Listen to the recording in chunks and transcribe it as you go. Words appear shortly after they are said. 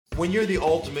when you're the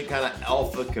ultimate kind of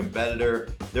alpha competitor,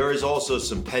 there is also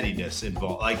some pettiness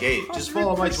involved. Like, hey, just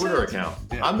follow my Twitter account.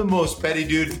 Yeah. I'm the most petty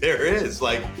dude there is.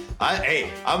 Like,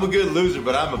 I'm a good loser,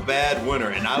 but I'm a bad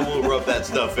winner, and I will rub that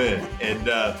stuff in. And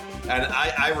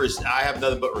I have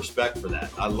nothing but respect for that.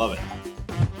 I love it.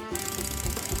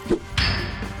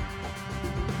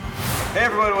 Hey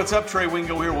everybody, what's up? Trey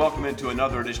Wingo here. Welcome into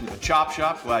another edition of the Chop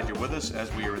Shop. Glad you're with us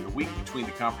as we are in the week between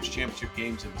the conference championship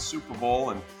games and the Super Bowl.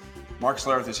 And Mark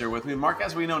Schlereth is here with me. Mark,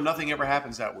 as we know, nothing ever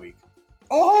happens that week.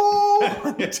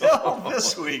 Oh, until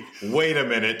this week. Wait a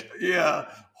minute. Yeah.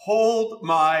 Hold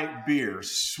my beer.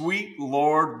 Sweet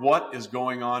Lord, what is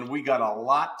going on? We got a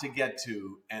lot to get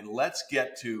to, and let's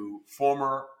get to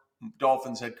former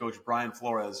Dolphins head coach Brian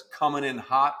Flores coming in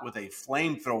hot with a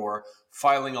flamethrower,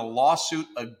 filing a lawsuit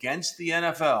against the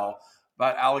NFL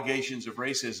about allegations of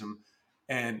racism.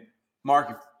 And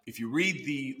Mark, if you read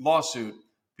the lawsuit,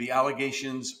 the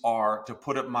allegations are, to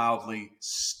put it mildly,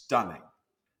 stunning.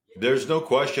 There's no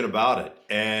question about it.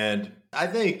 And I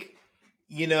think,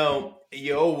 you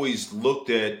always looked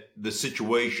at the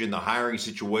situation, the hiring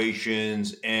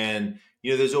situations, and,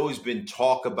 there's always been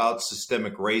talk about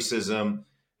systemic racism.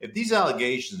 If these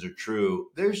allegations are true,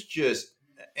 there's just,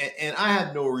 and I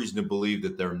have no reason to believe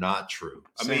that they're not true.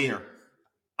 Same here.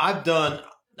 I've done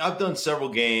several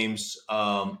games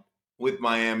with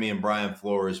Miami and Brian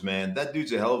Flores. Man, that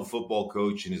dude's a hell of a football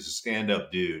coach and is a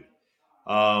stand-up dude.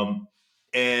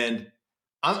 And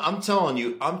I'm telling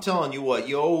you what,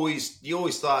 you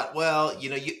always thought, well,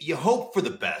 you hope for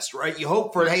the best, right? You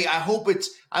hope for, hey, I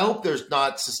hope there's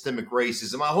not systemic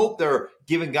racism. I hope they're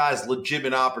giving guys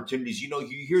legitimate opportunities. You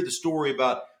hear the story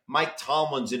about Mike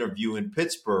Tomlin's interview in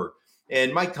Pittsburgh,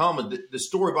 and Mike Tomlin, the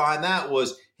story behind that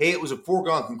was, hey, it was a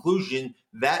foregone conclusion.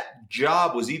 That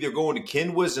job was either going to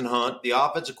Ken Whisenhunt, the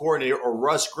offensive coordinator, or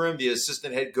Russ Grimm, the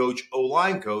assistant head coach,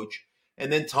 O-line coach.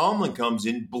 And then Tomlin comes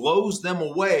in, blows them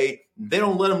away. They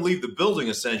don't let him leave the building,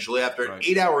 essentially, after an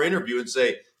 8-hour interview and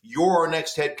say, you're our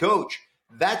next head coach.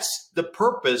 That's the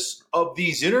purpose of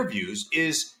these interviews,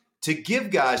 is to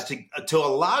give guys, to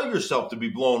allow yourself to be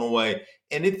blown away.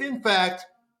 And if, in fact,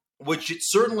 which it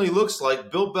certainly looks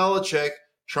like, Bill Belichick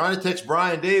trying to text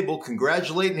Brian Daboll,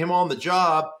 congratulating him on the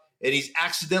job, and he's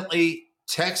accidentally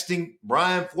texting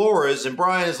Brian Flores, and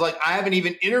Brian is like, I haven't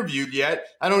even interviewed yet.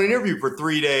 I don't interview for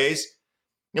 3 days.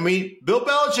 I mean, Bill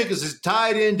Belichick is as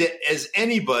tied into as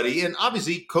anybody, and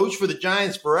obviously coached for the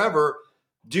Giants forever.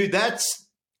 Dude, that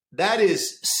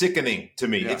is sickening to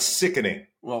me. Yeah. It's sickening.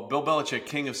 Well, Bill Belichick,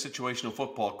 king of situational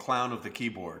football, clown of the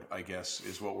keyboard, I guess,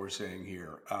 is what we're saying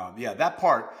here. That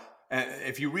part,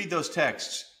 if you read those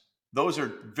texts, those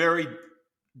are very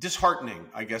disheartening,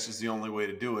 I guess is the only way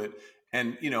to do it.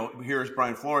 And, here's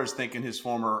Brian Flores thinking his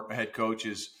former head coach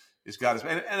is got his –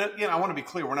 and I want to be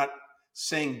clear, we're not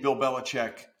saying Bill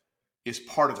Belichick is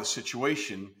part of the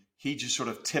situation. He just sort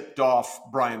of tipped off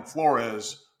Brian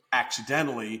Flores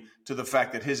accidentally to the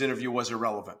fact that his interview was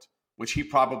irrelevant, which he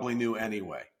probably knew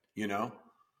anyway,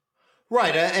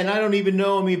 Right, and I don't even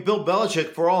know. I mean, Bill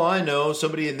Belichick, for all I know,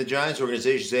 somebody in the Giants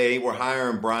organization say, hey, we're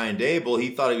hiring Brian Daboll.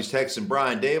 He thought he was texting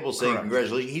Brian Daboll saying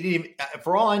congratulations. He didn't even,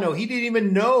 for all I know, he didn't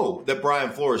even know that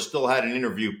Brian Flores still had an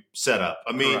interview set up.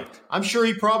 I mean, I'm sure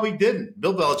he probably didn't.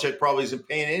 Bill Belichick probably isn't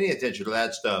paying any attention to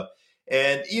that stuff.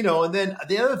 And, and then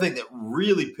the other thing that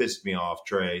really pissed me off,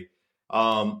 Trey,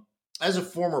 as a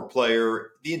former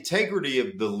player, the integrity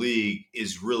of the league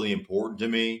is really important to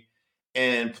me.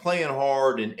 And playing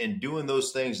hard and doing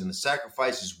those things and the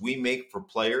sacrifices we make for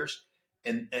players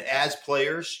and as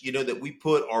players, that we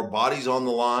put our bodies on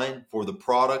the line for the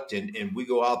product and we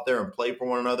go out there and play for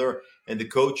one another and the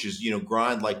coaches,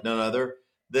 grind like none other,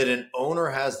 that an owner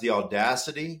has the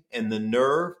audacity and the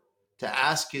nerve to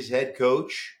ask his head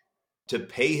coach to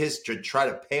try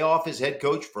to pay off his head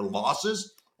coach for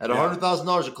losses at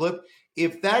 $100,000 a clip.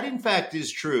 If that in fact is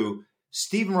true,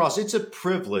 Stephen Ross, it's a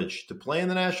privilege to play in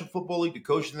the National Football League, to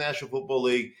coach in the National Football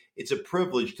League. It's a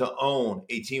privilege to own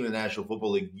a team in the National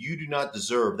Football League. You do not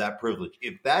deserve that privilege.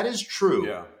 If that is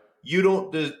true, you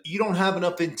don't have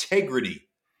enough integrity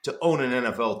to own an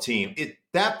NFL team.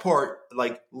 That part,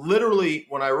 like literally,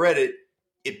 when I read it,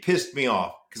 it pissed me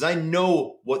off because I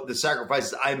know what the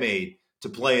sacrifices I made to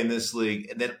play in this league,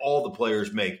 and then all the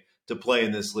players make to play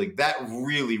in this league. That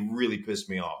really, really pissed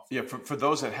me off. Yeah, for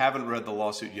those that haven't read the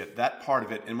lawsuit yet, that part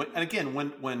of it, and again,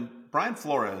 when Brian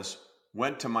Flores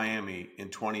went to Miami in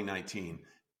 2019,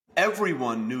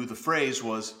 everyone knew the phrase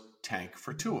was tank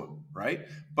for Tua, right?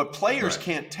 But players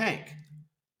can't tank.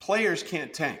 Players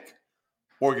can't tank.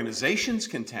 Organizations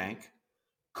can tank.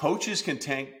 Coaches can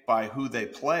tank by who they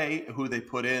play, who they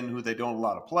put in, who they don't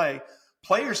allow to play.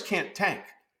 Players can't tank.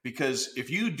 because if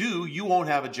you do, you won't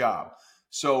have a job.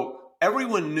 So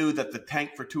everyone knew that the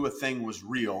tank for Tua thing was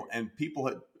real, and people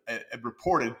had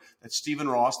reported that Stephen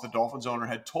Ross, the Dolphins owner,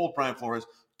 had told Brian Flores,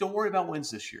 don't worry about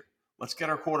wins this year. Let's get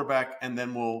our quarterback, and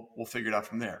then we'll figure it out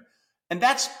from there. And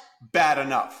that's bad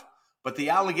enough. But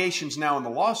the allegations now in the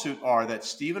lawsuit are that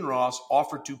Stephen Ross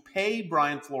offered to pay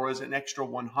Brian Flores an extra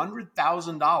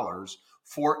 $100,000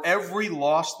 for every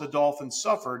loss the Dolphins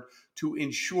suffered to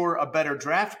ensure a better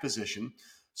draft position,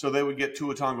 so they would get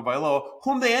Tua Tagovailoa,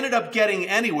 whom they ended up getting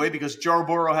anyway because Joe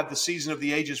Burrow had the season of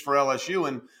the ages for LSU,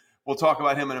 and we'll talk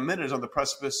about him in a minute, is on the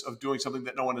precipice of doing something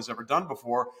that no one has ever done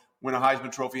before, win a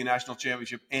Heisman Trophy, a national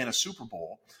championship, and a Super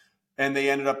Bowl. And he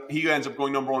ends up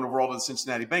going number 1 overall to the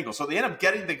Cincinnati Bengals. So they end up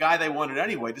getting the guy they wanted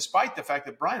anyway, despite the fact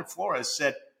that Brian Flores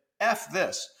said, F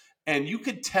this. And you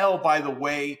could tell by the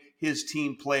way his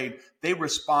team played, they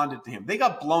responded to him. They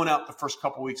got blown out the first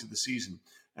couple weeks of the season,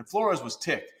 and Flores was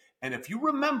ticked. And if you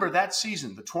remember that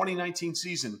season, the 2019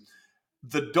 season,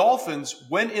 the Dolphins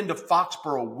went into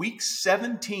Foxborough week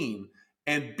 17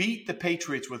 and beat the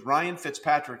Patriots with Ryan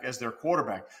Fitzpatrick as their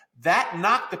quarterback. That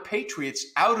knocked the Patriots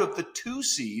out of the 2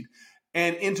 seed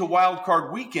and into wild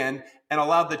card weekend and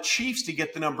allowed the Chiefs to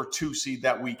get the number 2 seed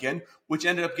that weekend, which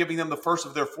ended up giving them the first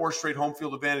of their 4 straight home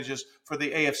field advantages for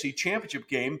the AFC Championship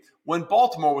game when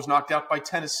Baltimore was knocked out by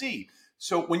Tennessee.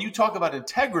 So when you talk about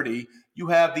integrity, you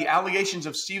have the allegations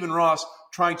of Stephen Ross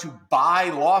trying to buy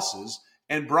losses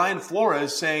and Brian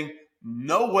Flores saying,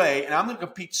 no way, and I'm going to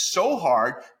compete so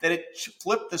hard that it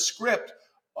flipped the script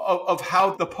of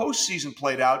how the postseason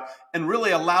played out and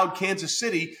really allowed Kansas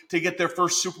City to get their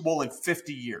first Super Bowl in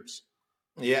 50 years.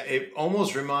 Yeah, it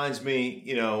almost reminds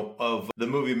me, of the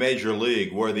movie Major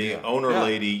League, where the owner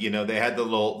lady, they had the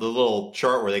little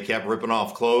chart where they kept ripping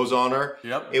off clothes on her.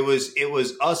 Yep. It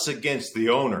was us against the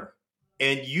owner,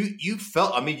 and you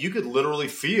felt, you could literally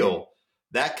feel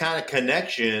that kind of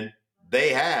connection they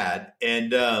had,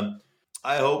 and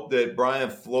I hope that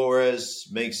Brian Flores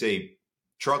makes a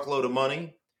truckload of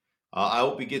money. I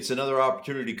hope he gets another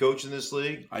opportunity to coach in this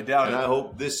league. I doubt it. And I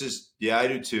hope this is, I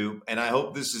do too. And I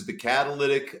hope this is the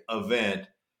catalytic event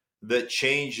that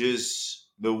changes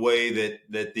the way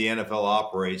that the NFL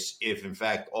operates, if in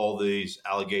fact all these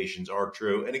allegations are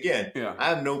true. And again,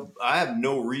 I have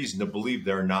no reason to believe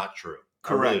they're not true.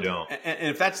 Correct. I really don't. And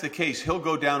if that's the case, he'll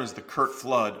go down as the Curt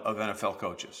Flood of NFL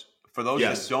coaches. For those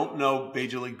that don't know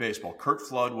Major League Baseball, Curt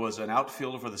Flood was an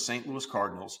outfielder for the St. Louis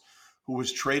Cardinals who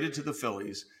was traded to the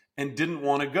Phillies and didn't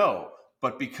want to go.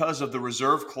 But because of the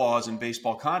reserve clause in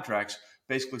baseball contracts,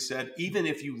 basically said, even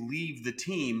if you leave the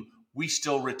team, we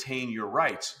still retain your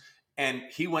rights. And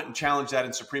he went and challenged that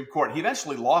in Supreme Court. He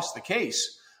eventually lost the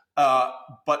case,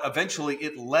 but eventually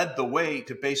it led the way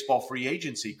to baseball free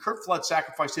agency. Curt Flood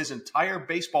sacrificed his entire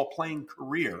baseball playing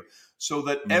career so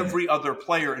that every other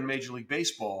player in Major League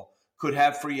Baseball could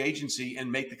have free agency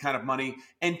and make the kind of money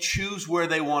and choose where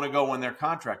they want to go when their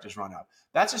contract is run out.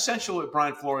 That's essentially what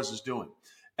Brian Flores is doing.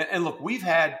 And look, we've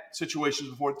had situations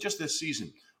before just this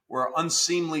season where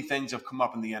unseemly things have come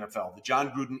up in the NFL. The John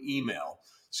Gruden email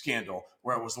scandal,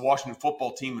 where it was the Washington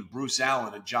football team and Bruce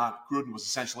Allen, and John Gruden was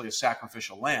essentially a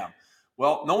sacrificial lamb.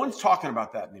 Well, no one's talking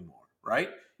about that anymore, right?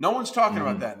 No one's talking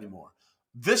about that anymore.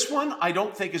 This one, I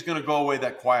don't think is going to go away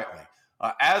that quietly.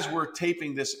 As we're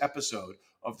taping this episode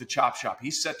of the Chop Shop,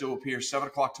 he's set to appear 7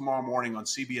 o'clock tomorrow morning on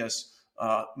CBS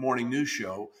Morning News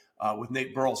Show with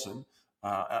Nate Burleson,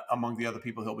 among the other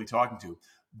people he'll be talking to.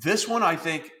 This one, I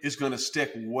think, is going to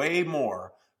stick way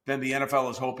more than the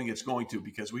NFL is hoping it's going to,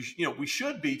 because we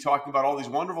should be talking about all these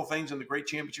wonderful things in the great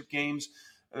championship games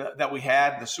that we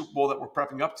had, the Super Bowl that we're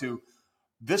prepping up to.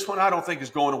 This one, I don't think, is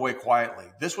going away quietly.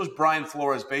 This was Brian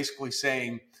Flores basically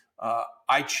saying,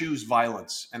 I choose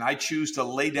violence, and I choose to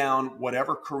lay down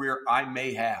whatever career I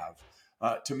may have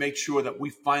to make sure that we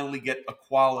finally get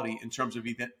equality in terms of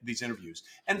these interviews.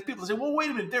 And people say, well, wait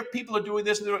a minute, people are doing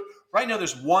this. Right now,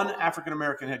 there's one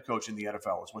African-American head coach in the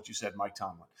NFL, is what you said, Mike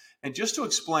Tomlin. And just to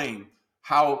explain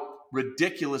how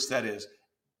ridiculous that is,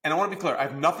 and I want to be clear, I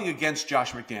have nothing against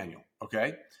Josh McDaniel,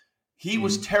 okay? He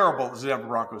was terrible as the Denver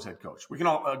Broncos head coach. We can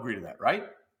all agree to that, right?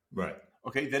 Right.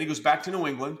 Okay, then he goes back to New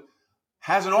England,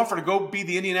 has an offer to go be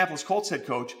the Indianapolis Colts head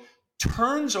coach,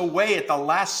 turns away at the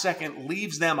last second,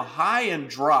 leaves them high and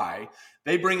dry.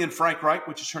 They bring in Frank Reich,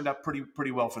 which has turned out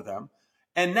pretty well for them.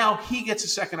 And now he gets a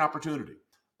second opportunity.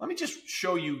 Let me just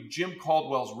show you Jim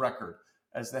Caldwell's record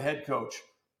as the head coach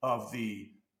of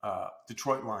the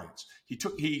Detroit Lions. He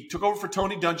took over for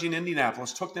Tony Dungy in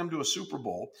Indianapolis, took them to a Super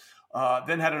Bowl,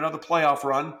 then had another playoff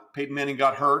run. Peyton Manning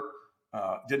got hurt,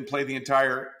 didn't play the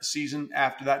entire season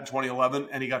after that in 2011,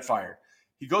 and he got fired.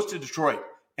 He goes to Detroit,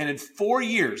 And in 4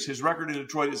 years, his record in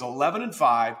Detroit is 11-5,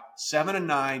 7-9,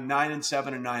 9-7,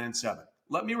 and 9-7.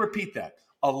 Let me repeat that: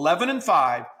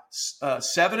 11-5,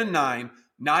 7-9,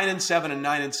 9-7, and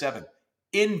 9-7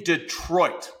 in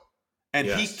Detroit. And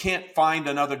he can't find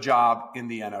another job in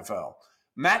the NFL.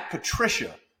 Matt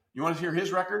Patricia, you want to hear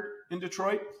his record in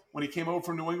Detroit when he came over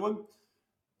from New England?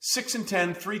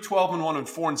 6-10, 3-12-1, and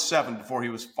 4-7 before he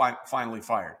was finally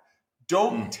fired.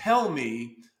 Don't tell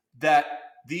me that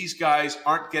these guys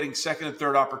aren't getting second and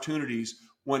third opportunities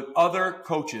when other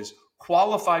coaches,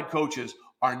 qualified coaches,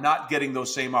 are not getting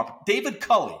those same opportunities. David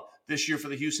Culley this year for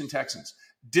the Houston Texans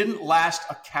didn't last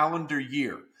a calendar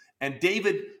year. And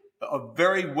David, a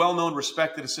very well-known,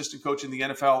 respected assistant coach in the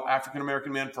NFL,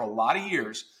 African-American man for a lot of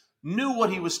years, knew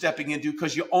what he was stepping into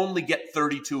because you only get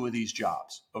 32 of these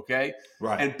jobs, okay?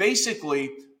 Right. And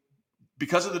basically,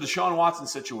 because of the Deshaun Watson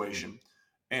situation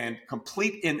and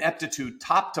complete ineptitude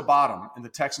top to bottom in the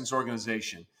Texans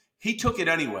organization, he took it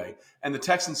anyway. And the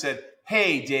Texans said,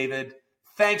 hey, David,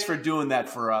 thanks for doing that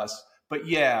for us. But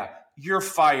yeah, you're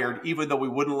fired, even though we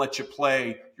wouldn't let you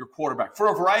play your quarterback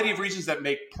for a variety of reasons that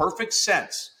make perfect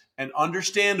sense and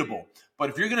understandable. But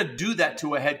if you're going to do that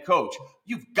to a head coach,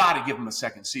 you've got to give him a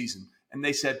second season. And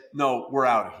they said, no, we're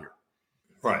out of here.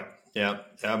 Right. Yeah.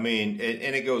 I mean,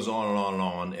 and it goes on and on and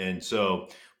on. And so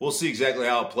we'll see exactly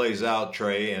how it plays out,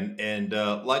 Trey. And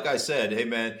like I said, hey,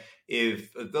 man,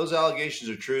 if those allegations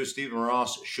are true, Stephen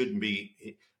Ross shouldn't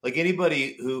be like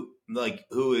anybody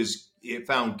who is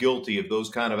found guilty of those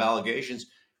kind of allegations.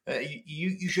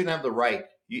 You shouldn't have the right.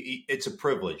 It's a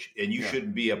privilege, and you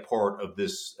shouldn't be a part of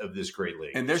this great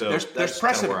league. And there's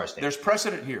precedent. There's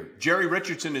precedent here. Jerry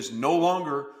Richardson is no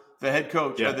longer the head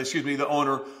coach. The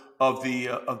owner of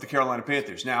the Carolina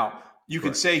Panthers. Now you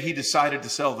can say he decided to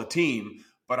sell the team,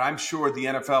 but I'm sure the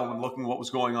NFL, when looking at what was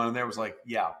going on in there, was like,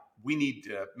 yeah, we need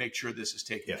to make sure this is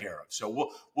taken care of.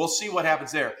 So we'll see what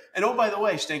happens there. And oh, by the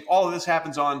way, Stink, all of this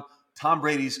happens on Tom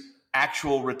Brady's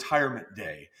actual retirement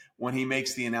day when he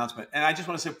makes the announcement. And I just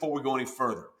want to say before we go any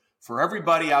further, for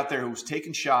everybody out there who was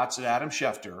taking shots at Adam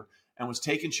Schefter and was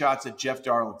taking shots at Jeff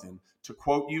Darlington, to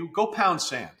quote you, go pound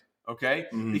sand, okay?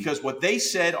 Mm-hmm. Because what they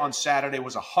said on Saturday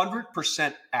was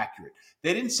 100% accurate.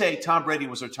 They didn't say Tom Brady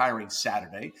was retiring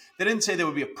Saturday. They didn't say there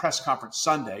would be a press conference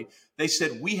Sunday. They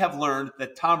said, we have learned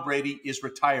that Tom Brady is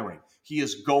retiring. He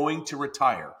is going to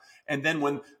retire. And then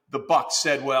when the Bucs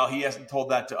said, well, he hasn't told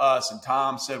that to us. And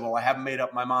Tom said, well, I haven't made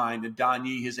up my mind. And Don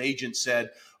Yee, his agent, said,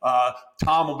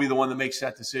 Tom will be the one that makes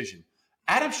that decision.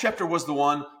 Adam Schefter was the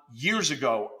one years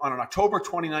ago on an October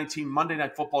 2019 Monday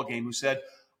Night Football game who said,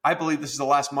 I believe this is the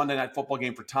last Monday Night Football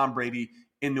game for Tom Brady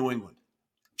in New England.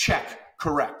 Check.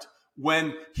 Correct.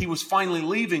 When he was finally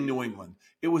leaving New England,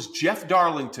 it was Jeff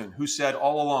Darlington who said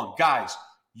all along, guys,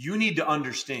 you need to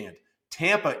understand,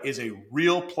 Tampa is a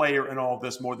real player in all of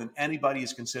this more than anybody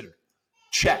is considered.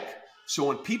 Check. So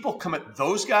when people come at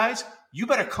those guys, you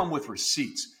better come with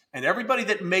receipts. And everybody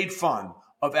that made fun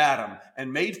of Adam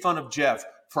and made fun of Jeff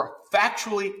for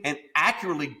factually and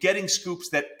accurately getting scoops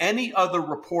that any other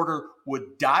reporter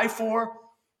would die for,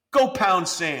 go pound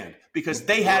sand, because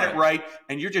they had it right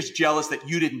and you're just jealous that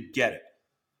you didn't get it.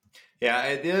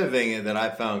 Yeah, the other thing that I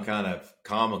found kind of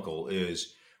comical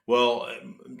is, well,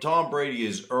 Tom Brady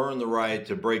has earned the right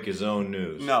to break his own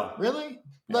news. No. Really?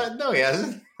 No, he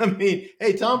hasn't. I mean,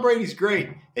 hey, Tom Brady's great,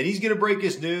 and he's going to break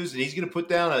his news, and he's going to put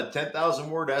down a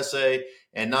 10,000-word essay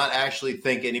and not actually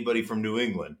thank anybody from New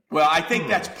England. Well, I think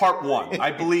that's part one.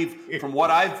 I believe from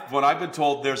what I've been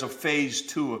told, there's a phase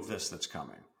 2 of this that's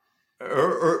coming.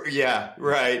 Yeah,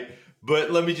 right.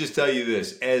 But let me just tell you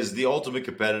this. As the ultimate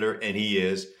competitor, and he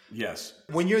is. Yes.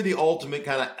 When you're the ultimate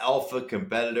kind of alpha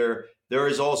competitor, there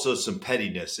is also some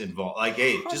pettiness involved. Like,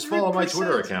 hey, just follow my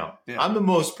Twitter account. Yeah. I'm the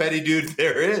most petty dude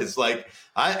there is. Like,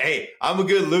 I'm a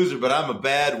good loser, but I'm a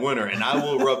bad winner, and I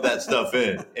will rub that stuff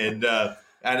in. And I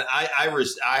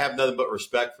have nothing but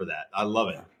respect for that. I love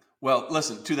it. Well,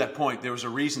 listen, to that point, there was a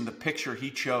reason the picture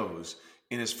he chose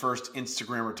in his first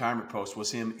Instagram retirement post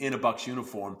was him in a Bucs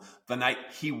uniform the night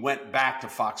he went back to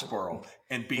Foxborough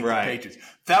and beat the Patriots.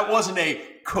 That wasn't a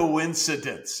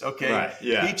coincidence, okay? Right,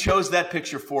 yeah. He chose that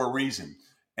picture for a reason.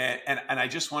 And I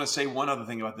just want to say one other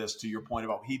thing about this, to your point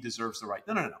about he deserves the right.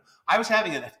 No. I was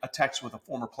having a text with a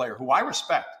former player who I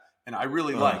respect and I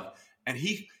really like. And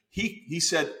he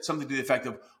said something to the effect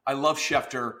of, I love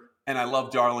Schefter and I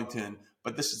love Darlington,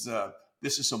 but this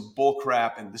is some bull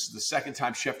crap, and this is the second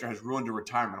time Schefter has ruined a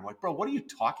retirement. I'm like, bro, what are you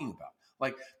talking about?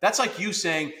 Like, that's like you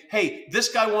saying, hey, this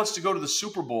guy wants to go to the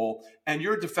Super Bowl, and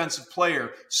you're a defensive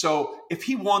player, so if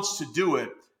he wants to do it,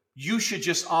 you should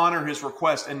just honor his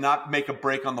request and not make a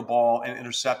break on the ball and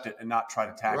intercept it and not try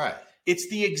to tackle it. It's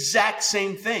the exact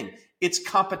same thing. It's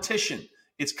competition.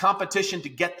 It's competition to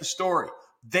get the story.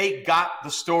 They got the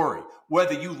story.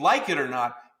 Whether you like it or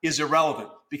not is irrelevant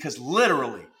because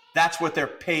literally that's what they're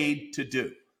paid to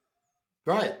do.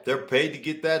 Right. They're paid to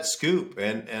get that scoop.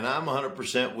 And I'm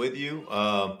 100% with you.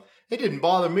 It didn't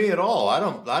bother me at all. I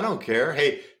don't care.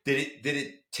 Hey, did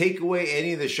it take away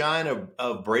any of the shine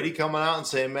of Brady coming out and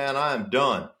saying, man, I am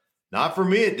done? Not for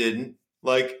me, it didn't.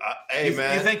 Like, hey,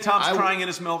 man. You think Tom's crying in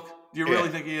his milk? Do you really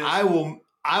think he is?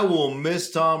 I will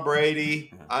miss Tom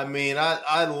Brady. I mean,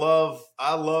 I love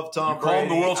Tom Brady. Call him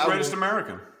the world's greatest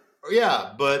American.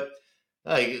 Yeah, but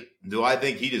like, do I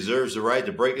think he deserves the right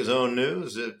to break his own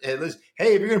news?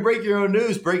 Hey, if you're going to break your own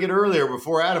news, break it earlier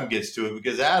before Adam gets to it,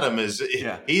 because Adam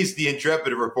he's the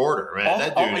intrepid reporter, man.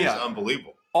 That dude is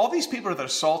unbelievable. All these people that are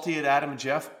salty at Adam and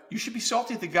Jeff, you should be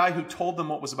salty at the guy who told them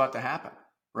what was about to happen,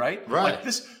 right? Right.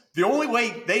 Like the only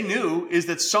way they knew is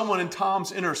that someone in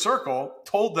Tom's inner circle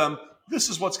told them this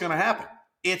is what's going to happen.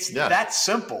 It's that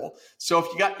simple. So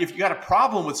if you got a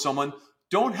problem with someone,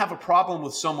 don't have a problem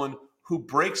with someone who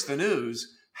breaks the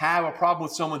news. Have a problem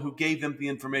with someone who gave them the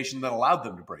information that allowed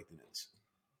them to break the news.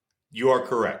 You are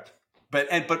correct.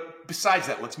 But besides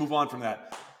that, let's move on from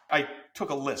that. I took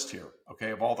a list here,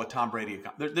 okay, of all the Tom Brady.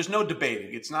 There's no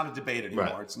debating. It's not a debate anymore.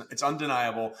 Right. It's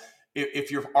undeniable.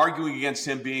 If you're arguing against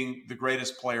him being the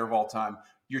greatest player of all time,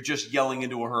 you're just yelling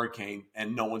into a hurricane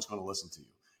and no one's going to listen to you.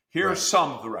 Here are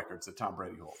some of the records that Tom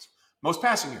Brady holds. Most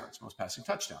passing yards, most passing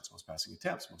touchdowns, most passing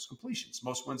attempts, most completions,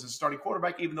 most wins as a starting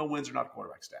quarterback, even though wins are not a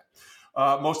quarterback stat.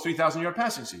 Most 3,000-yard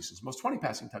passing seasons, most 20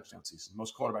 passing touchdown seasons,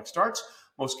 most quarterback starts,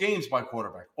 most games by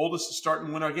quarterback, oldest to start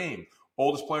and win a game,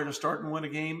 oldest player to start and win a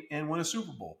game and win a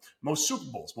Super Bowl, most Super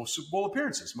Bowls, most Super Bowl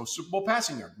appearances, most Super Bowl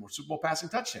passing yards, most Super Bowl passing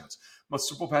touchdowns, most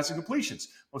Super Bowl passing completions,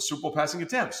 most Super Bowl passing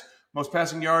attempts, most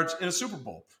passing yards in a Super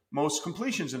Bowl, most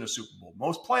completions in a Super Bowl,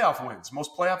 most playoff wins,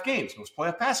 most playoff games, most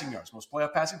playoff passing yards, most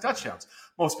playoff passing touchdowns,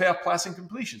 most playoff passing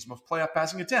completions, most playoff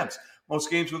passing attempts, most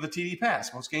games with a TD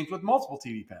pass, most games with multiple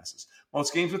TD passes,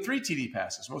 most games with 3 TD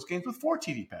passes, most games with 4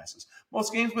 TD passes,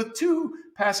 most games with 2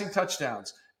 passing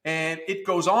touchdowns. And it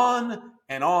goes on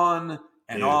and on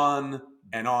and on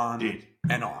and on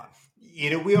and on.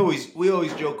 You know, we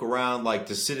always joke around, like,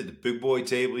 to sit at the big boy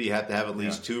table, you have to have at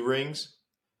least 2 rings.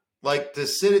 Like, to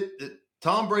sit at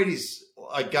Tom Brady's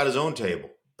like got his own table,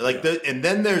 like and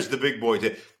then there's the big boy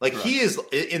table. Like he is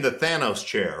in the Thanos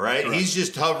chair, right? He's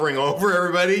just hovering over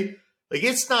everybody. Like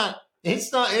it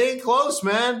ain't close,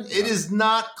 man. It is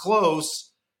not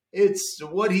close. It's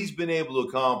what he's been able to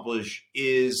accomplish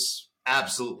is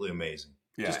absolutely amazing.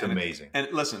 Yeah, just amazing. And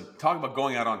listen, talk about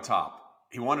going out on top.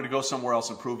 He wanted to go somewhere else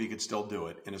and prove he could still do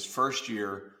it. In his first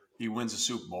year, he wins a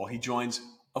Super Bowl. He joins,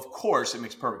 of course, it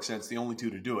makes perfect sense, the only 2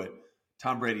 to do it,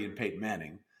 Tom Brady and Peyton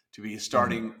Manning, to be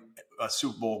starting a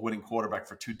Super Bowl winning quarterback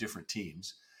for 2 different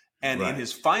teams. And in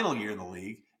his final year in the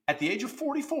league, at the age of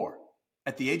 44,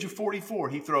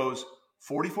 he throws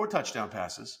 44 touchdown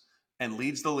passes and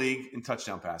leads the league in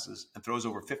touchdown passes and throws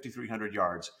over 5,300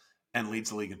 yards and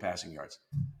leads the league in passing yards.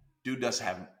 Dude doesn't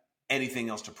have anything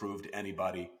else to prove to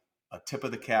anybody. A tip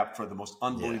of the cap for the most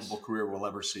unbelievable career we'll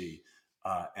ever see.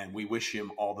 And we wish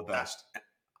him all the best.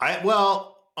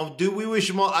 Do we wish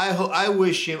him all? I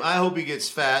wish him. I hope he gets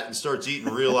fat and starts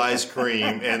eating real ice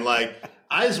cream. And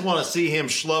I just want to see him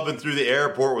schlubbing through the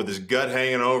airport with his gut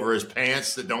hanging over his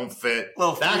pants that don't fit.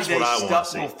 That's what I want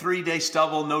to see. Little 3-day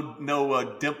stubble,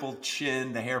 no dimpled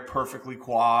chin, the hair perfectly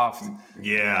coiffed.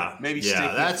 Yeah, maybe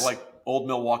stinky like Old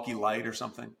Milwaukee Light or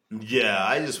something. Yeah,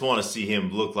 I just want to see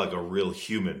him look like a real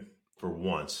human for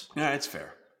once. Yeah, it's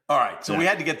fair. All right, so we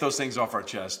had to get those things off our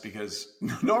chest because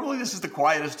normally this is the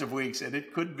quietest of weeks, and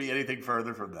it couldn't be anything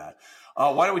further from that.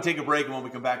 Why don't we take a break, and when we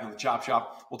come back on the Chop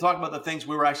Shop, we'll talk about the things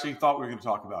we thought we were going to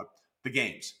talk about, the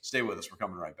games. Stay with us. We're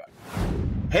coming right back.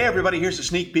 Hey, everybody, here's a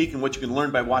sneak peek in what you can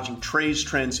learn by watching Trey's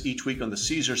Trends each week on the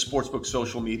Caesar Sportsbook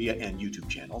social media and YouTube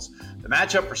channels. The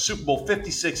matchup for Super Bowl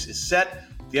 56 is set.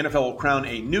 The NFL will crown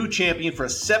a new champion for a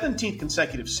 17th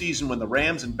consecutive season when the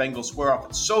Rams and Bengals square off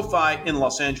at SoFi in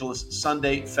Los Angeles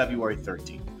Sunday, February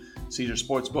 13th. Caesar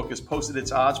Sportsbook has posted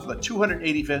its odds for the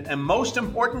 285th and most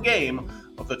important game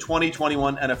of the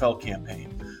 2021 NFL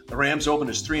campaign. The Rams opened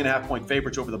as 3.5-point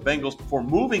favorites over the Bengals before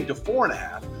moving to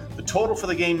 4.5. The total for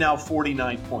the game now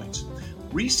 49 points.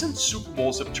 Recent Super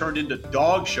Bowls have turned into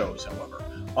dog shows, however.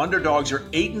 Underdogs are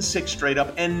 8-6 straight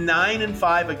up and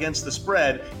 9-5 against the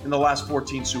spread in the last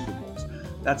 14 Super Bowls.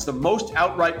 That's the most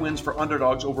outright wins for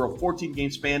underdogs over a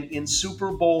 14-game span in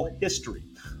Super Bowl history.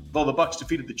 Though the Bucs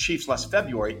defeated the Chiefs last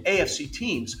February, AFC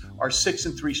teams are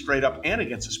 6-3 straight up and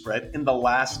against the spread in the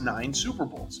last 9 Super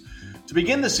Bowls. To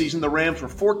begin the season, the Rams were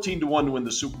 14-1 to win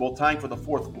the Super Bowl, tying for the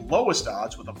fourth lowest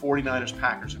odds with the 49ers,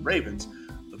 Packers, and Ravens.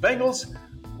 The Bengals,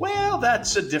 well,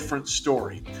 that's a different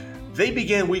story. They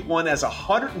began week one as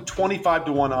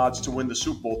 125-1 odds to win the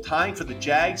Super Bowl, tying for the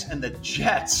Jags and the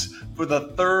Jets for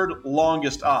the third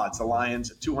longest odds. The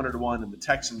Lions at 200-1 and the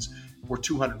Texans were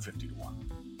 250-1.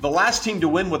 The last team to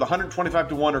win with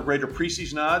 125-1 or greater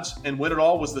preseason odds and win it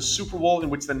all was the Super Bowl in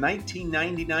which the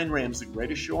 1999 Rams, the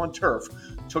greatest show on turf,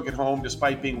 took it home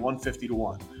despite being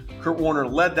 150-1. Kurt Warner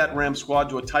led that Rams squad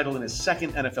to a title in his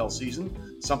second NFL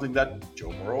season, something that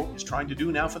Joe Burrow is trying to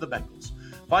do now for the Bengals.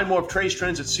 Find more of Trey's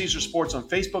Trends at Caesar Sports on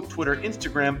Facebook, Twitter,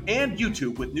 Instagram, and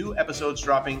YouTube, with new episodes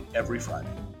dropping every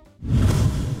Friday.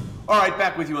 All right,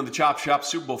 back with you on the Chop Shop.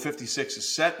 Super Bowl 56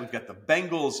 is set. We've got the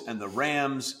Bengals and the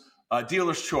Rams.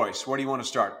 Dealer's choice. Where do you want to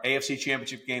start? AFC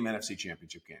Championship game, NFC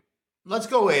Championship game? Let's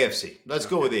go AFC. Let's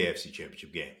go with the AFC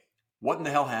Championship game. What in the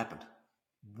hell happened?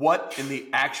 What in the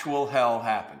actual hell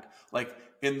happened? Like,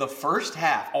 in the first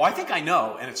half, I think I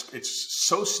know, and it's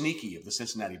so sneaky of the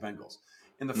Cincinnati Bengals.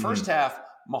 In the first half,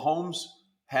 Mahomes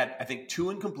had, I think, 2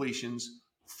 incompletions,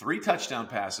 3 touchdown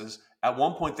passes. At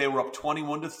one point, they were up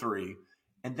 21-3.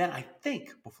 And then I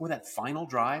think before that final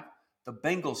drive, the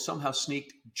Bengals somehow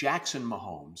sneaked Jackson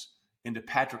Mahomes into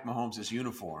Patrick Mahomes'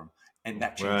 uniform, and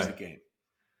that changed the game.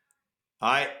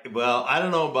 I don't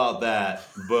know about that,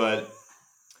 but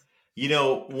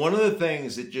one of the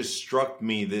things that just struck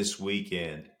me this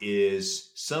weekend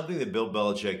is something that Bill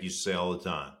Belichick used to say all the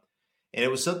time. And it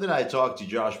was something I talked to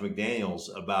Josh McDaniels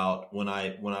about when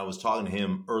I was talking to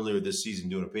him earlier this season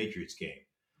doing a Patriots game.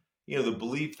 The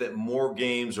belief that more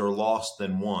games are lost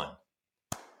than won.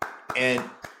 And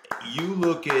you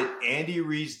look at Andy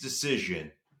Reid's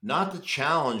decision not to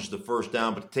challenge the first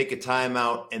down, but to take a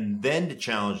timeout and then to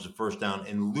challenge the first down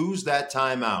and lose that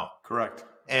timeout. Correct.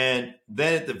 And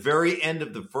then at the very end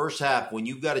of the first half, when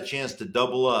you've got a chance to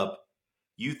double up,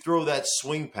 you throw that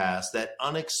swing pass, that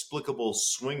inexplicable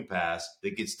swing pass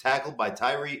that gets tackled by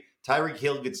Tyreek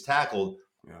Hill gets tackled,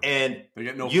 and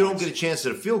you don't get a chance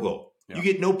at a field goal. Yeah. You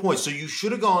get no points. So you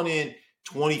should have gone in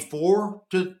 24-3 or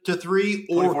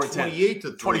 28-3.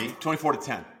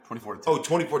 24-10. 24-10. Oh,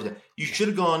 24-10. You should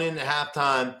have gone in at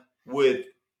halftime with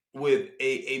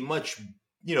a much,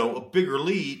 a bigger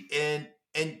lead, and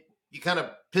you kind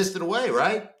of pissed it away,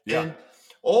 right? Yeah. And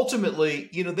ultimately,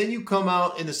 then you come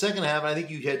out in the second half, and I think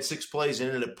you had 6 plays and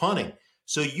ended up punting.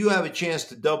 So you have a chance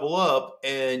to double up,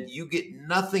 and you get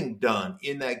nothing done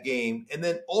in that game. And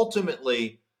then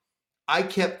ultimately, I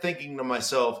kept thinking to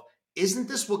myself, isn't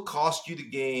this what cost you the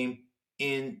game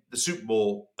in the Super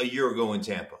Bowl a year ago in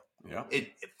Tampa? Yeah.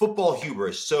 Football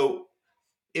hubris. So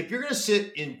if you're going to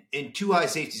sit in 2 high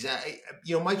safeties,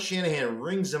 Mike Shanahan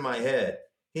rings in my head.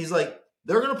 He's like,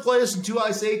 they're going to play us in 2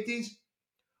 high safeties.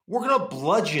 We're going to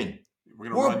bludgeon.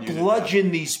 We're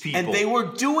bludgeon these people. And they were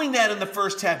doing that in the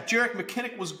first half. Jerick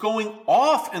McKinnon was going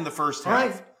off in the first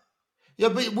half. Right. Yeah,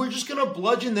 but we're just going to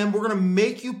bludgeon them. We're going to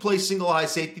make you play single high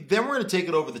safety. Then we're going to take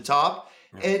it over the top.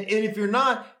 Yeah. And if you're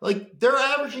not, they're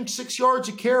averaging 6 yards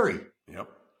a carry. Yep.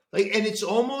 And it's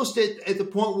almost at the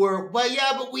point where,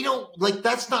 but we don't,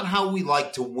 that's not how we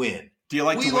like to win. Do you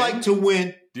like to win? We like to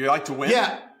win. Do you like to win?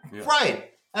 Yeah. Right.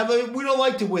 I mean, we don't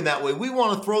like to win that way. We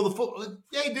want to throw the football.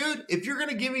 Hey, dude, if you're going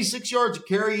to give me 6 yards a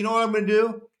carry, you know what I'm going to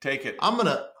do? Take it. I'm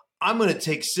going to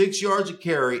take 6 yards a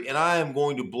carry, and I am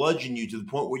going to bludgeon you to the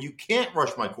point where you can't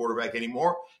rush my quarterback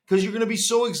anymore because you're going to be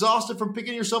so exhausted from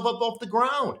picking yourself up off the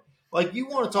ground. You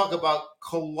want to talk about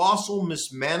colossal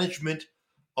mismanagement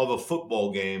of a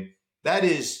football game. That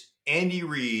is Andy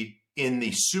Reid in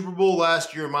the Super Bowl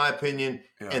last year, in my opinion,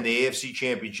 and the AFC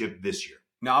Championship this year.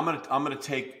 Now, I'm going to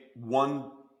take one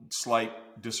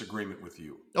slight disagreement with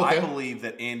you. Okay. I believe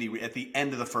that Andy, at the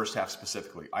end of the first half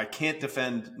specifically, I can't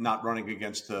defend not running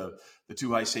against the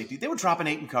 2 high safety. They were dropping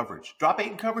 8 in coverage. Drop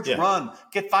 8 in coverage, run,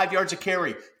 get 5 yards a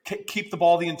carry, keep the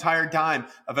ball the entire time.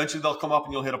 Eventually they'll come up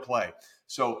and you'll hit a play.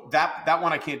 So that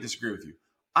one I can't disagree with you.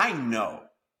 I know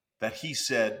that he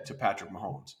said to Patrick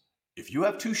Mahomes, if you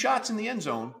have 2 shots in the end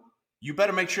zone, you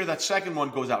better make sure that second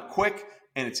one goes out quick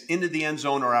and it's into the end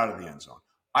zone or out of the end zone.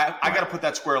 I got to put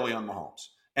that squarely on Mahomes.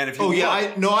 And if you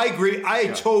I agree. I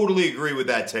totally agree with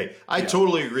that take. I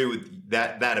totally agree with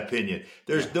that opinion.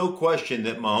 There's no question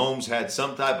that Mahomes had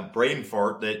some type of brain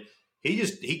fart that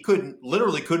he couldn't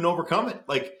overcome it.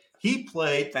 He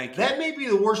played. Thank you. That may be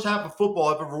the worst half of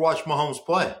football I've ever watched Mahomes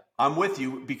play. I'm with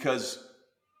you because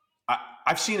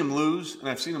I've seen him lose and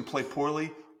I've seen him play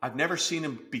poorly. I've never seen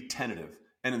him be tentative.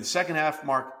 And in the second half,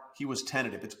 Mark, he was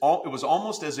tentative. It was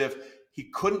almost as if he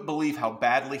couldn't believe how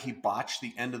badly he botched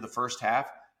the end of the first half,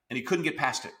 and he couldn't get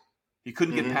past it. He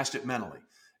couldn't get past it mentally.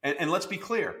 And let's be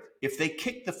clear, if they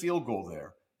kick the field goal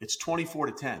there, it's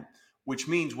 24-10, which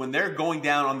means when they're going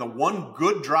down on the one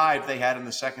good drive they had in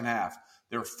the second half,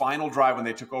 their final drive when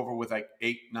they took over with like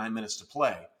 8-9 minutes to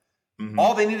play,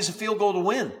 all they need is a field goal to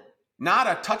win, not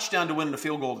a touchdown to win and a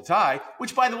field goal to tie,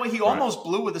 which, by the way, he almost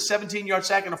blew with a 17-yard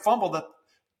sack and a fumble that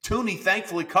Tooney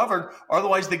thankfully covered.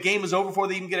 Otherwise, the game is over before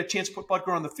they even get a chance to put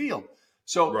Butker on the field.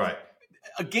 So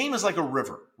a game is like a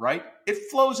river, right? It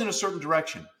flows in a certain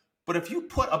direction. But if you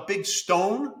put a big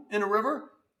stone in a river,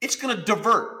 it's going to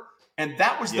divert. And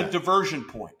that was the diversion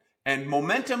point. And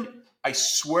momentum, I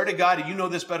swear to God, you know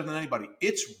this better than anybody,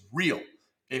 it's real.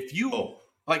 If you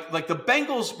like the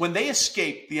Bengals, when they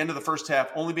escaped the end of the first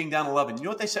half, only being down 11, you know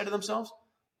what they said to themselves?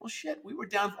 Well, shit, we were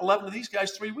down 11 to these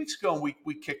guys 3 weeks ago, and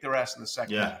we kicked their ass in the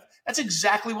second half. That's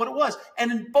exactly what it was.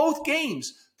 And in both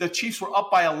games, the Chiefs were up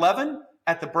by 11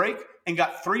 at the break and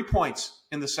got 3 points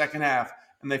in the second half,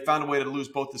 and they found a way to lose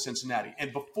both to Cincinnati.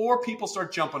 And before people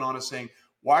start jumping on us saying,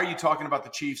 why are you talking about the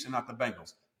Chiefs and not the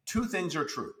Bengals? Two things are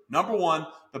true. Number one,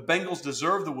 the Bengals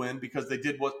deserve the win because they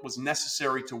did what was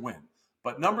necessary to win.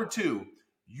 But number two,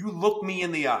 you look me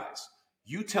in the eyes.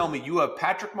 You tell me you have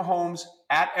Patrick Mahomes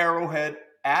at Arrowhead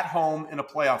at home in a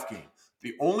playoff game.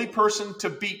 The only person to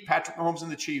beat Patrick Mahomes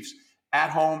and the Chiefs at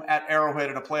home at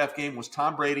Arrowhead in a playoff game was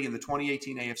Tom Brady in the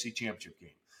 2018 AFC Championship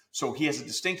game. So he has a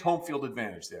distinct home field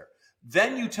advantage there.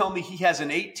 Then you tell me he has an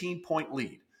 18-point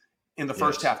lead in the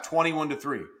first half,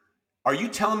 21-3. Are you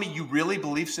telling me you really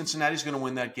believe Cincinnati's going to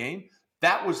win that game?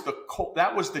 That was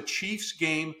the Chiefs'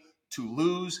 game to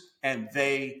lose, and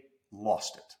they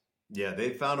lost it. Yeah,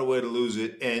 they found a way to lose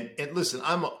it. And listen,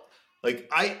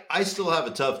 I still have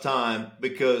a tough time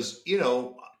because,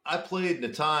 I played in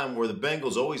a time where the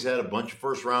Bengals always had a bunch of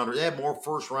first-rounders. They had more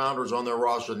first-rounders on their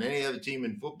roster than any other team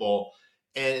in football.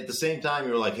 And at the same time,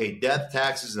 you're like, hey, death,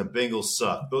 taxes, and the Bengals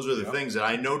suck. Those are the things that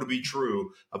I know to be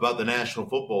true about the National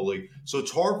Football League. So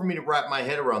it's hard for me to wrap my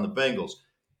head around the Bengals.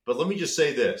 But let me just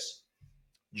say this.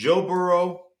 Joe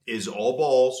Burrow is all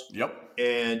balls. Yep.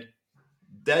 And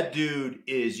that dude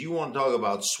is, you want to talk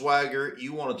about swagger,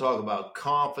 you want to talk about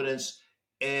confidence,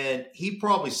 and he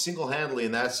probably single-handedly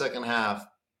in that second half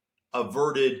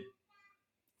averted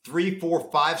 3,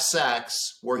 4, 5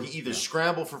 sacks where he either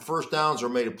scrambled for first downs or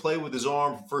made a play with his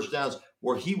arm for first downs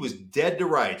where he was dead to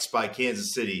rights by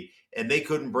Kansas City, and they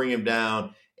couldn't bring him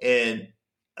down. And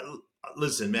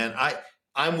listen, man,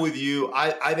 I'm with you.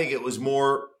 I think it was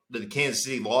more that Kansas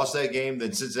City lost that game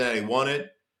than Cincinnati won it,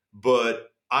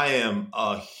 but I am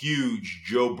a huge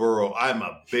Joe Burrow. I'm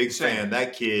a big fan.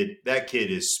 That kid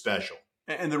is special.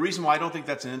 And the reason why I don't think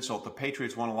that's an insult, the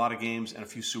Patriots won a lot of games and a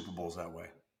few Super Bowls that way.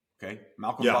 Okay,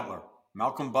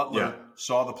 Malcolm Butler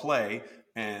saw the play,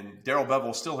 and Darrell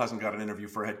Bevell still hasn't got an interview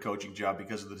for a head coaching job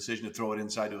because of the decision to throw it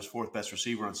inside to his fourth best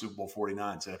receiver on Super Bowl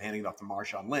 49 instead of handing it off to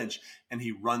Marshawn Lynch, and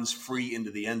he runs free into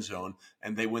the end zone,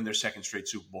 and they win their second straight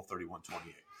Super Bowl 31-28.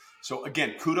 So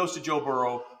again, kudos to Joe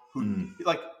Burrow, who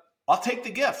I'll take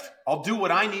the gift. I'll do what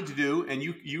I need to do, and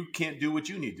you can't do what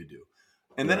you need to do.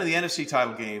 And then in the NFC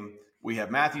title game, we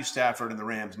have Matthew Stafford and the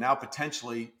Rams now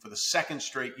potentially for the second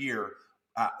straight year.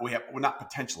 We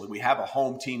have a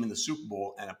home team in the Super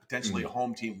Bowl and potentially a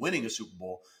home team winning a Super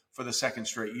Bowl for the second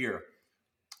straight year.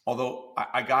 Although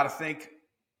I got to think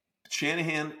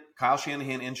Kyle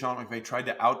Shanahan and Sean McVay tried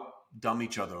to out-dumb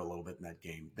each other a little bit in that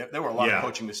game. There were a lot of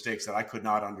coaching mistakes that I could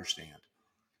not understand.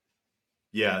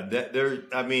 Yeah,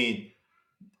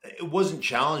 it wasn't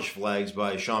challenge flags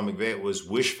by Sean McVay. It was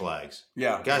wish flags.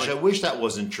 Yeah. Gosh, I wish that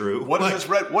wasn't true. What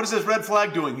is this red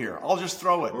flag doing here? I'll just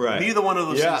throw it. Right. Neither one of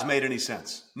those things made any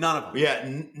sense. None of them. Yeah,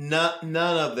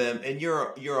 none of them. And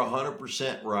you're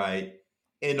 100% right.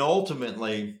 And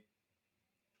ultimately,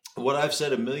 what I've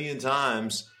said a million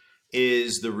times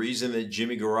is the reason that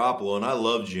Jimmy Garoppolo, and I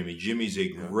love Jimmy. Jimmy's a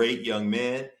great young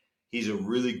man. He's a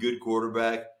really good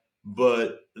quarterback.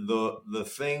 But the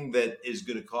thing that is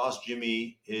going to cost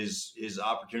Jimmy his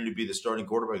opportunity to be the starting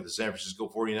quarterback of the San Francisco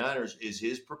 49ers is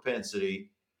his propensity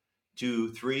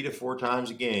to 3 to 4 times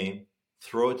a game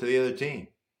throw it to the other team.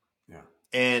 Yeah.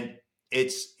 And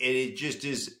it's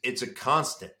a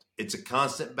constant. It's a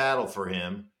constant battle for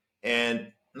him.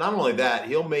 And not only that,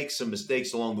 he'll make some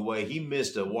mistakes along the way. He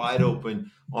missed a wide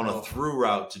open on a through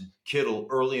route to Kittle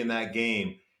early in that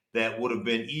game that would have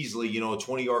been easily, a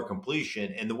 20-yard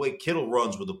completion. And the way Kittle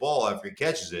runs with the ball after he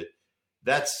catches it,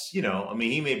 that's,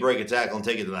 he may break a tackle and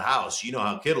take it to the house. You know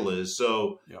how Kittle is.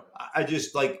 So I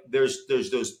just there's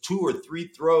those 2 or 3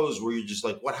 throws where you're just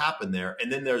like, what happened there? And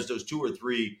then there's those 2 or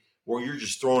 3 where you're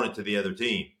just throwing it to the other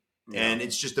team. Yeah. And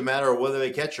it's just a matter of whether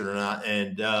they catch it or not.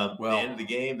 And at the end of the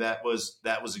game, that was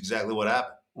exactly what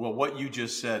happened. Well, what you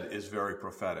just said is very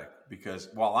prophetic, because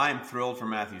while I'm thrilled for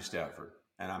Matthew Stafford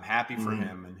and I'm happy for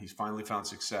him and he's finally found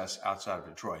success outside of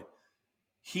Detroit,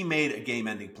 he made a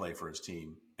game-ending play for his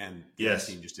team, and the other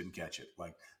team just didn't catch it.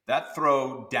 Like that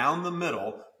throw down the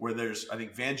middle where there's, I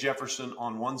think, Van Jefferson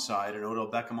on one side and Odell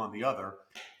Beckham on the other,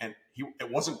 and it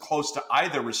wasn't close to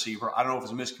either receiver. I don't know if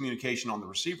it was a miscommunication on the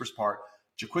receiver's part.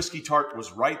 Jaquiski Tartt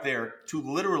was right there to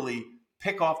literally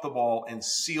pick off the ball and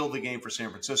seal the game for San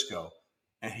Francisco.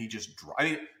 And he just, I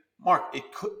mean, Mark,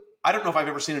 I don't know if I've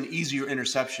ever seen an easier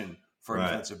interception for a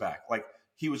defensive back. Like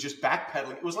he was just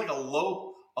backpedaling. It was like a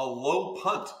low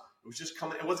punt. It was just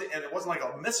coming. It wasn't like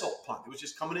a missile punt. It was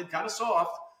just coming in kind of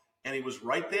soft, and he was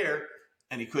right there,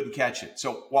 and he couldn't catch it.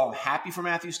 So while I'm happy for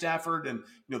Matthew Stafford, and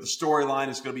the storyline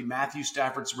is going to be Matthew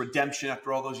Stafford's redemption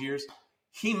after all those years,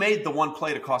 he made the one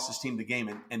play to cost his team the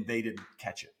game, and they didn't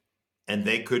catch it. And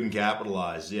they couldn't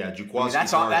capitalize. Yeah, Jaquiski.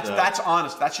 That's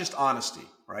honest. That's just honesty,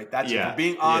 right? That's if we're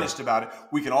being honest about it.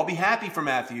 We can all be happy for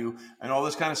Matthew and all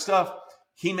this kind of stuff.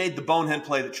 He made the bonehead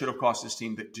play that should have cost his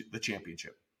team the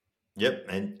championship. Yep,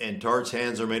 and Tartt's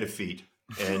hands are made of feet,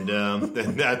 and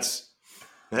that's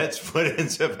what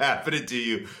ends up happening to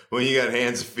you when you got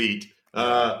hands of feet.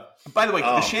 By the way,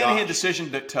 the Shanahan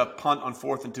decision to punt on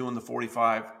 4th and 2 in the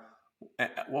 45.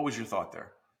 What was your thought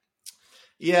there?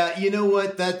 Yeah, you know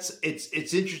what?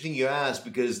 It's interesting you ask,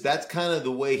 because that's kind of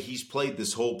the way he's played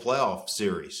this whole playoff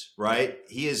series, right?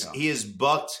 He has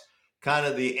bucked kind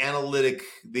of the analytic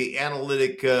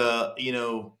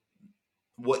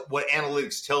what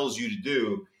analytics tells you to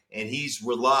do, and he's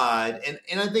relied,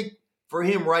 and I think for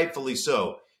him rightfully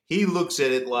so. He looks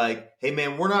at it like, hey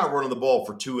man, we're not running the ball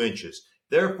for 2 inches.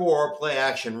 Therefore, our play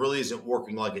action really isn't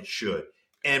working like it should.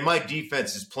 And my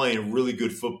defense is playing really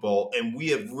good football, and we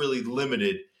have really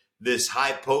limited this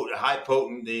high potent, high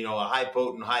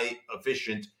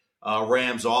efficient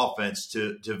Rams offense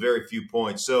to very few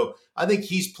points. So I think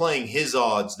he's playing his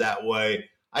odds that way.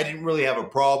 I didn't really have a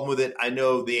problem with it. I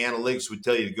know the analytics would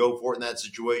tell you to go for it in that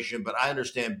situation, but I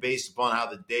understand based upon how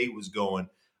the day was going,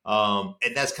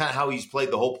 and that's kind of how he's played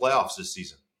the whole playoffs this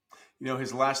season.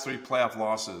 His last 3 playoff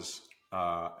losses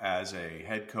as a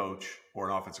head coach or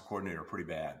an offensive coordinator are pretty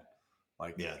bad.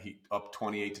 He up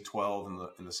 28-12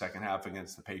 in the second half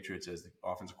against the Patriots as the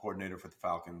offensive coordinator for the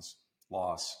Falcons.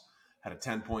 Loss. Had a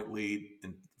 10-point lead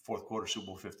in fourth quarter Super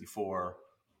Bowl 54.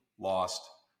 Lost.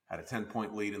 Had a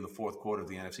 10-point lead in the fourth quarter of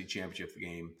the NFC Championship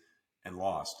game and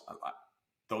lost.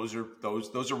 Those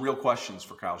are real questions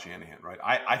for Kyle Shanahan, right?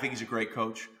 I think he's a great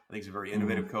coach. I think he's a very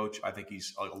innovative coach. I think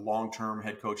he's a long-term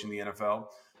head coach in the NFL.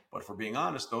 But if we're being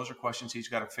honest, those are questions he's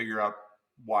got to figure out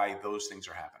why those things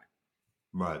are happening.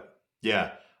 Right.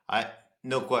 Yeah.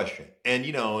 No question. And,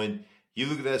 and you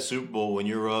look at that Super Bowl when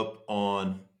you're up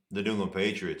on the New England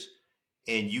Patriots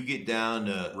and you get down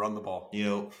to run the ball,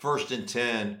 1st and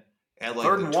 10 at like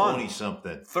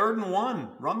 20-something. 3rd and 1,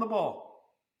 run the ball.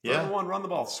 3rd and 1, run the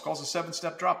ball. This calls a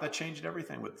 7-step drop. That changed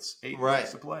everything with 8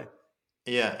 minutes to play.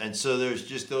 Yeah, and so there's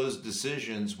just those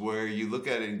decisions where you look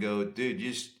at it and go, dude,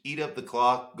 just eat up the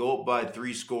clock, go up by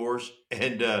 3 scores,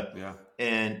 and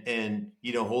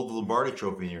hold the Lombardi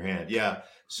Trophy in your hand. Yeah,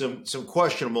 certainly some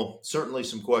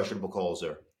questionable calls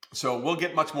there. So we'll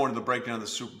get much more into the breakdown of the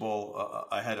Super Bowl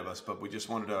ahead of us, but we just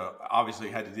wanted to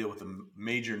obviously had to deal with the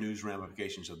major news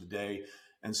ramifications of the day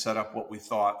and set up what we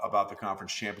thought about the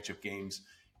conference championship games.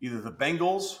 Either the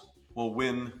Bengals will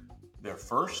win their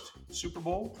first Super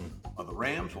Bowl, or the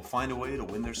Rams will find a way to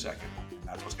win their second. And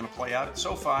that's what's going to play out at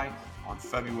SoFi on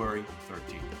February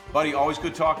 13th. Buddy, always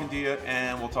good talking to you,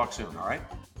 and we'll talk soon, all right?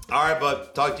 All right,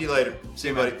 bud. Talk to you later. See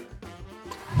you, buddy.